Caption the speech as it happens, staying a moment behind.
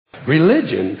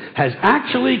religion has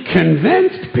actually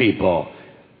convinced people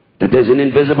that there's an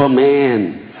invisible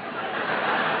man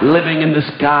living in the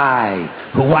sky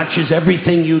who watches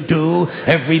everything you do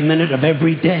every minute of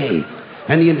every day.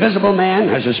 And the invisible man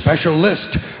has a special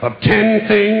list of 10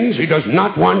 things he does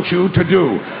not want you to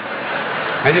do.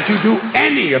 And if you do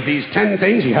any of these 10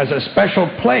 things, he has a special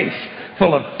place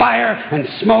full of fire and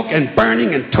smoke and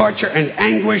burning and torture and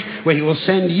anguish where he will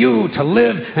send you to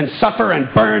live and suffer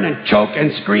and burn and choke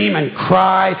and scream and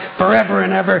cry forever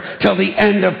and ever till the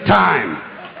end of time.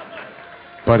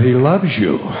 But he loves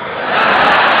you.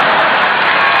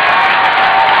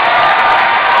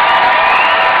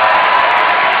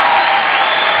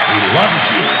 He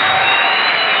loves you.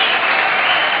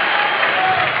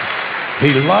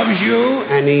 He loves you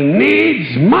and he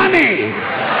needs money.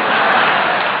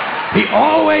 He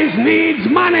always needs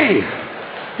money.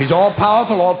 He's all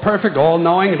powerful, all perfect, all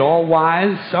knowing, and all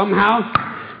wise. Somehow,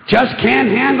 just can't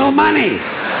handle money.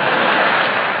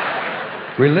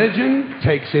 Religion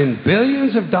takes in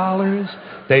billions of dollars.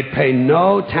 They pay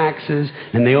no taxes,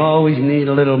 and they always need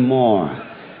a little more.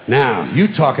 Now,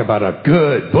 you talk about a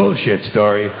good bullshit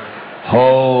story.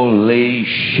 Holy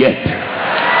shit.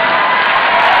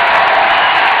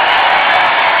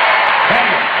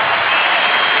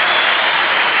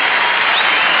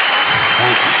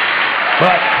 Thank you.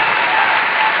 But,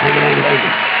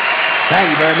 thank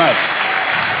you very much.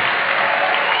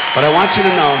 But I want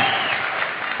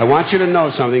you to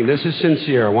know something. This is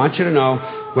sincere. I want you to know,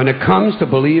 when it comes to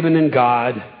believing in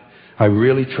God, I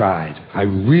really tried. I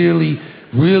really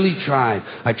tried.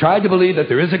 I tried to believe that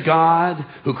there is a God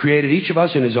who created each of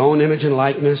us in his own image and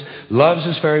likeness, loves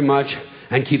us very much,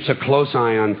 and keeps a close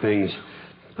eye on things.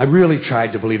 I really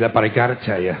tried to believe that, but I gotta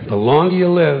tell you, the longer you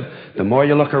live, the more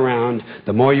you look around,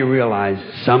 the more you realize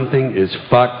something is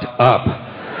fucked up.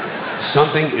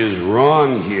 Something is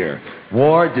wrong here.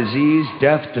 War, disease,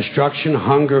 death, destruction,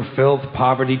 hunger, filth,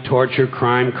 poverty, torture,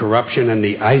 crime, corruption, and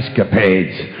the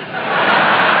ice-capades.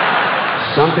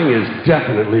 Something is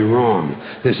definitely wrong.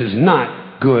 This is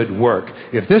not good work.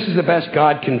 If this is the best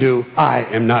God can do, I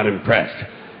am not impressed.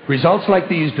 Results like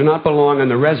these do not belong on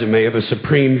the resume of a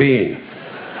supreme being.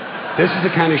 This is the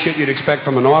kind of shit you'd expect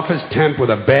from an office temp with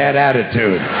a bad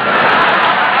attitude.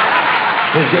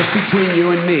 And just between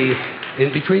you and me,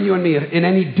 in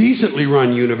any decently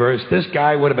run universe, this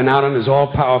guy would have been out on his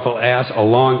all-powerful ass a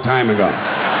long time ago.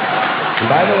 And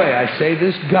by the way, I say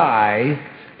this guy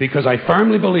because I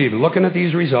firmly believe, looking at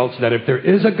these results, that if there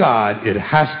is a God, it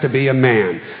has to be a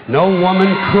man. No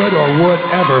woman could or would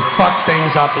ever fuck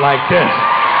things up like this.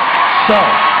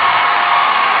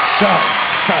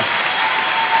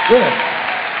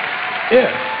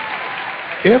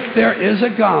 If there is a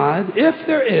God, if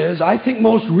there is, I think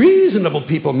most reasonable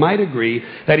people might agree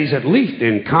that he's at least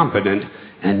incompetent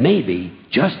and maybe,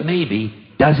 just maybe,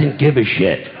 doesn't give a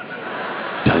shit.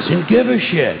 Doesn't give a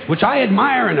shit, which I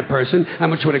admire in a person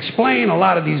and which would explain a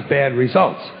lot of these bad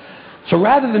results. So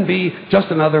rather than be just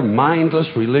another mindless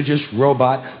religious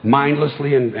robot,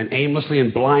 mindlessly and aimlessly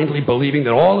and blindly believing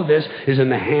that all of this is in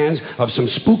the hands of some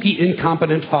spooky,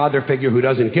 incompetent father figure who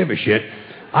doesn't give a shit,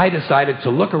 I decided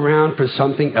to look around for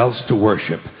something else to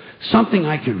worship, something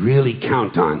I could really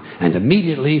count on. And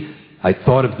immediately, I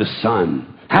thought of the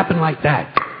sun. Happened like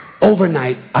that.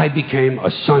 Overnight, I became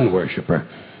a sun worshiper.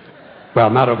 Well,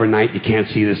 not overnight. You can't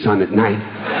see the sun at night.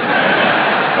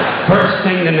 But first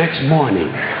thing the next morning,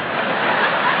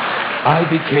 I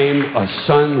became a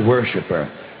sun worshiper.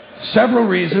 Several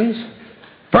reasons.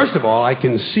 First of all, I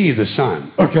can see the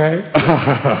sun. Okay?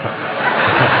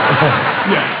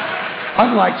 Yeah.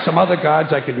 Unlike some other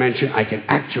gods I could mention, I can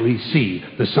actually see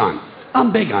the sun.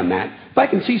 I'm big on that. If I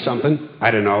can see something,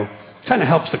 I don't know, kind of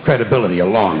helps the credibility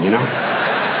along, you know?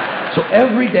 So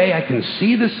every day I can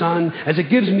see the sun as it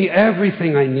gives me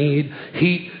everything I need.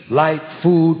 Heat, light,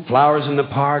 food, flowers in the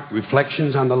park,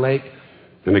 reflections on the lake,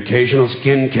 an occasional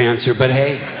skin cancer. But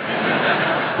hey,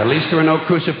 at least there are no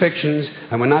crucifixions,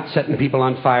 and we're not setting people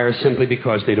on fire simply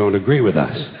because they don't agree with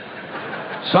us.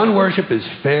 Sun worship is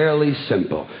fairly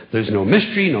simple. There's no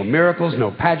mystery, no miracles,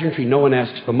 no pageantry. No one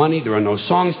asks for money. There are no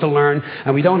songs to learn.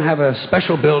 And we don't have a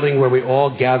special building where we all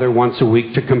gather once a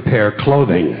week to compare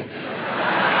clothing.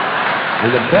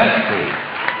 And the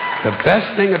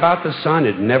best thing about the sun,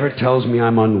 it never tells me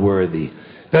I'm unworthy.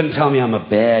 Doesn't tell me I'm a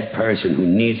bad person who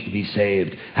needs to be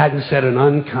saved. Hadn't said an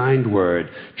unkind word.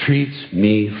 Treats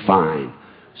me fine.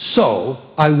 So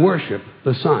I worship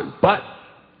the sun. But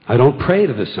I don't pray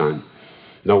to the sun.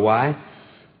 Know why?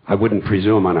 I wouldn't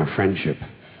presume on our friendship.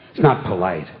 It's not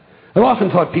polite. I've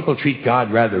often thought people treat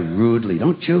God rather rudely,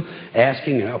 don't you?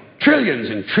 Asking trillions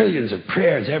and trillions of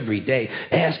prayers every day,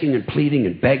 asking and pleading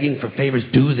and begging for favors.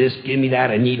 Do this, give me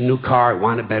that, I need a new car, I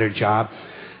want a better job.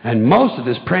 And most of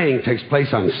this praying takes place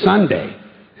on Sunday,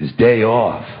 his day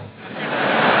off.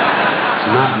 It's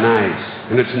not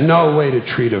nice, and it's no way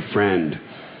to treat a friend.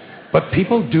 But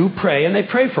people do pray, and they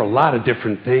pray for a lot of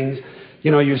different things.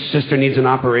 You know, your sister needs an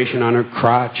operation on her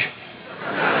crotch.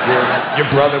 Your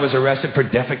brother was arrested for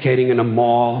defecating in a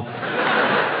mall.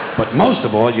 But most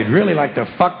of all, you'd really like to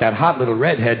fuck that hot little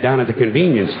redhead down at the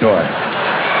convenience store.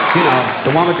 You know,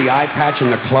 the one with the eye patch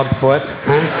and the club foot.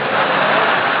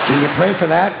 Huh? Can you pray for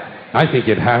that? I think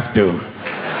you'd have to.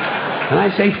 And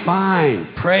I say, fine,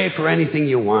 pray for anything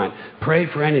you want.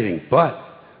 Pray for anything. But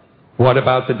what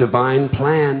about the divine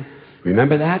plan?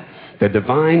 Remember that? The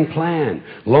divine plan.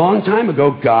 Long time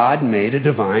ago, God made a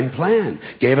divine plan.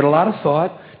 Gave it a lot of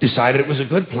thought. Decided it was a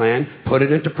good plan, put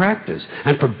it into practice.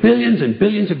 And for billions and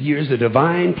billions of years, the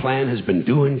divine plan has been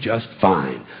doing just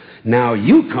fine. Now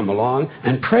you come along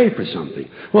and pray for something.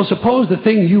 Well, suppose the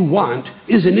thing you want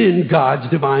isn't in God's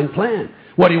divine plan.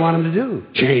 What do you want him to do?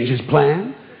 Change his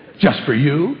plan? Just for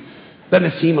you? Doesn't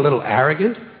it seem a little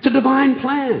arrogant? It's a divine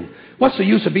plan. What's the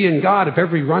use of being God if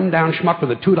every rundown schmuck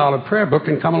with a $2 prayer book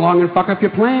can come along and fuck up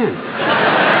your plan?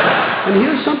 And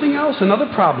here's something else, another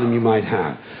problem you might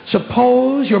have.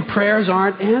 Suppose your prayers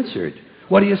aren't answered.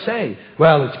 What do you say?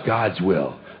 Well, it's God's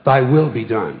will. Thy will be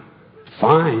done.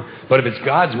 Fine. But if it's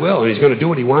God's will and he's going to do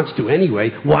what he wants to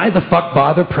anyway, why the fuck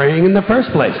bother praying in the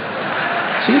first place?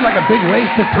 Seems like a big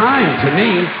waste of time to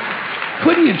me.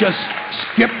 Couldn't you just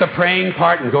skip the praying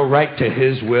part and go right to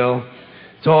his will?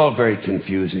 It's all very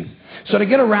confusing. So to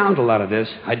get around a lot of this,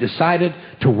 I decided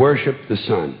to worship the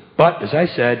sun. But, as I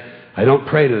said, I don't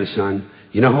pray to the sun.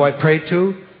 You know who I pray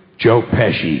to? Joe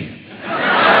Pesci.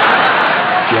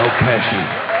 Joe Pesci.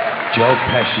 Joe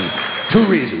Pesci. 2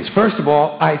 reasons. First of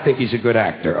all, I think he's a good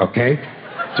actor, okay?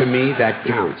 To me, that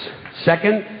counts.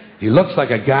 Second, he looks like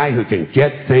a guy who can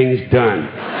get things done.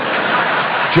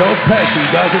 Joe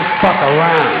Pesci doesn't fuck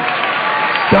around.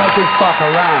 Doesn't fuck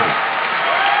around.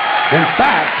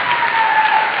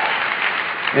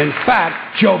 In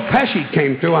fact, Joe Pesci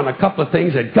came through on a couple of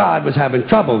things that God was having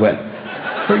trouble with.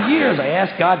 For years, I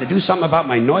asked God to do something about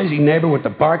my noisy neighbor with the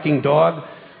barking dog.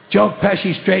 Joe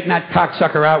Pesci straightened that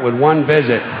cocksucker out with 1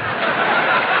 visit.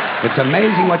 It's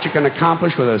amazing what you can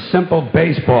accomplish with a simple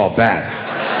baseball bat.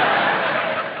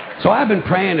 So I've been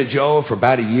praying to Joe for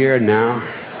about a year now,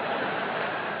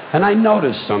 and I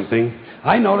noticed something.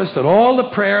 I noticed that all the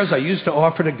prayers I used to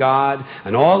offer to God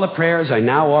and all the prayers I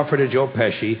now offer to Joe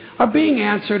Pesci are being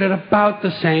answered at about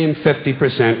the same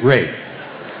 50% rate.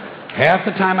 Half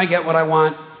the time I get what I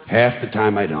want, half the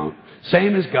time I don't.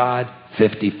 Same as God,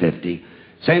 50-50.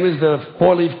 Same as the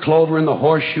 4-leaf clover and the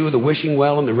horseshoe, the wishing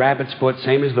well and the rabbit's foot.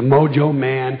 Same as the mojo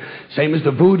man. Same as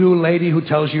the voodoo lady who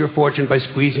tells you your fortune by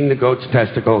squeezing the goat's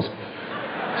testicles.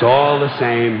 It's all the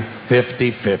same,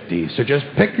 50-50. So just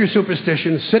pick your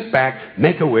superstition, sit back,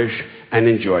 make a wish, and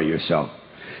enjoy yourself.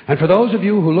 And for those of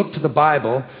you who look to the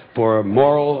Bible for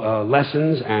moral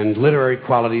lessons and literary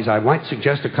qualities, I might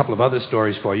suggest a couple of other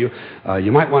stories for you.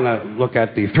 You might want to look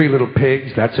at The 3 Little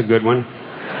Pigs. That's a good one.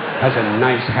 Has a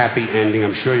nice, happy ending.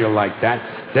 I'm sure you'll like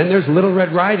that. Then there's Little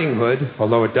Red Riding Hood,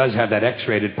 although it does have that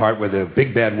X-rated part where the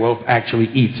big bad wolf actually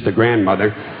eats the grandmother,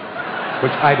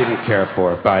 which I didn't care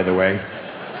for, by the way.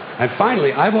 And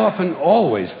finally, I've often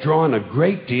always drawn a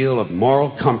great deal of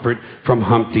moral comfort from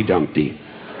Humpty Dumpty.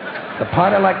 The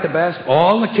part I like the best,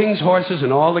 all the king's horses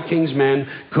and all the king's men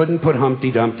couldn't put Humpty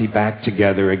Dumpty back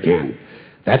together again.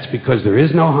 That's because there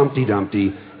is no Humpty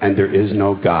Dumpty and there is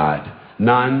no God.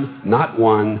 None, not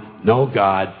one, no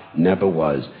God, never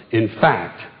was. In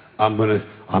fact, I'm gonna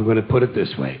put it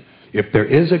this way. If there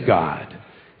is a God,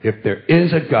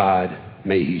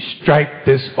 may he strike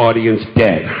this audience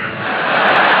dead.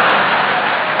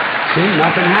 See,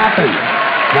 nothing happened.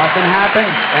 Nothing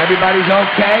happened. Everybody's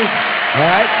okay. All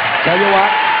right? Tell you what.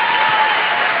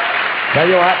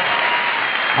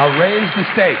 I'll raise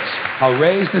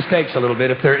the stakes a little bit.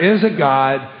 If there is a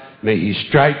God, may he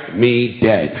strike me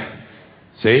dead.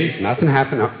 See? Nothing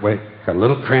happened. Oh, wait. Got a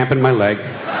little cramp in my leg.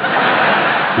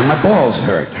 And my balls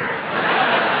hurt.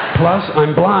 Plus,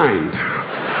 I'm blind.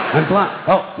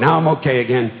 Oh, now I'm okay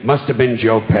again. Must have been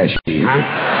Joe Pesci, huh?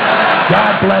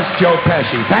 God bless Joe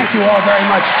Pesci. Thank you all very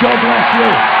much. Joe bless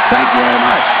you. Thank you very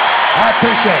much. I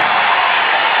appreciate it.